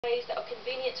ways that are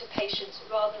convenient to patients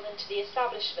rather than to the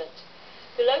establishment.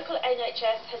 The local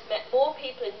NHS has met more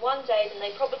people in one day than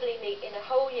they probably meet in a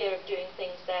whole year of doing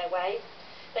things their way.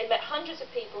 They met hundreds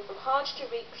of people from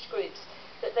hard-to-reach groups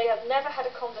that they have never had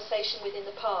a conversation with in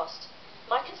the past.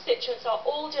 My constituents are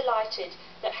all delighted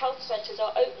that health centres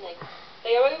are opening.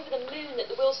 They are over the moon that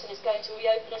the Wilson is going to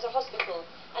reopen as a hospital,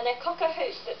 and they're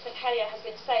cock-a-hoot that St Helier has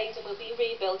been saved and will be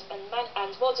rebuilt and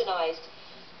modernised.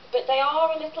 But they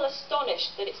are a little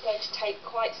astonished that it's going to take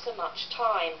quite so much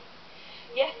time.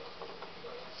 Yes.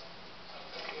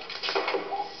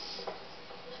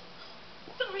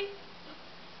 Sorry.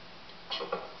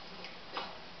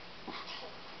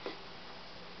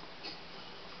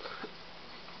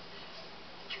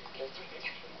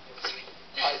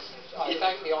 I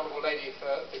thank the Honourable Lady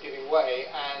for giving way,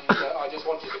 and I just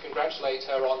wanted to congratulate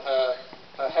her on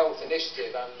her health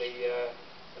initiative and the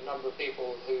number of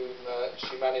people whom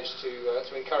she managed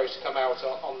to encourage to come out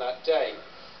on that day.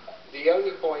 The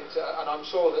only point, and I'm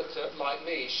sure that, like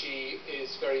me, she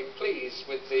is very pleased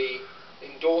with the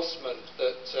endorsement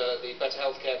that the Better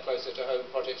Healthcare Closer to Home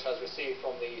project has received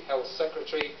from the Health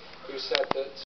Secretary, who said that